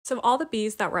So all the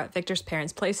bees that were at Victor's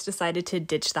parents' place decided to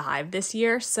ditch the hive this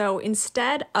year. So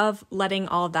instead of letting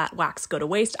all of that wax go to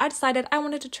waste, I decided I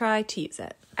wanted to try to use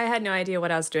it. I had no idea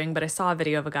what I was doing, but I saw a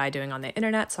video of a guy doing on the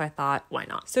internet, so I thought, why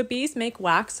not? So bees make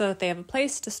wax so that they have a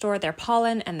place to store their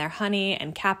pollen and their honey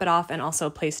and cap it off, and also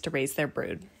a place to raise their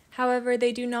brood. However,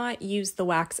 they do not use the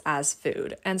wax as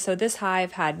food. And so this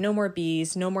hive had no more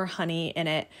bees, no more honey in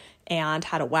it, and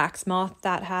had a wax moth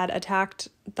that had attacked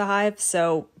the hive.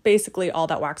 So basically all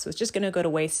that wax was just going to go to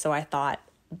waste. So I thought,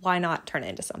 why not turn it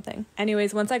into something?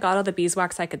 Anyways, once I got all the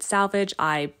beeswax I could salvage,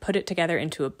 I put it together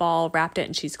into a ball, wrapped it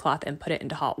in cheesecloth, and put it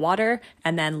into hot water,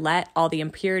 and then let all the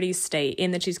impurities stay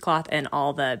in the cheesecloth and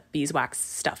all the beeswax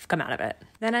stuff come out of it.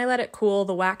 Then I let it cool.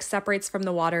 The wax separates from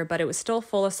the water, but it was still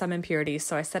full of some impurities,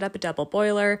 so I set up a double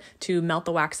boiler to melt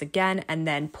the wax again and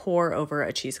then pour over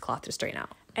a cheesecloth to strain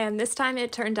out. And this time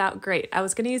it turned out great. I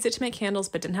was going to use it to make candles,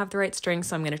 but didn't have the right string,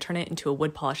 so I'm going to turn it into a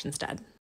wood polish instead.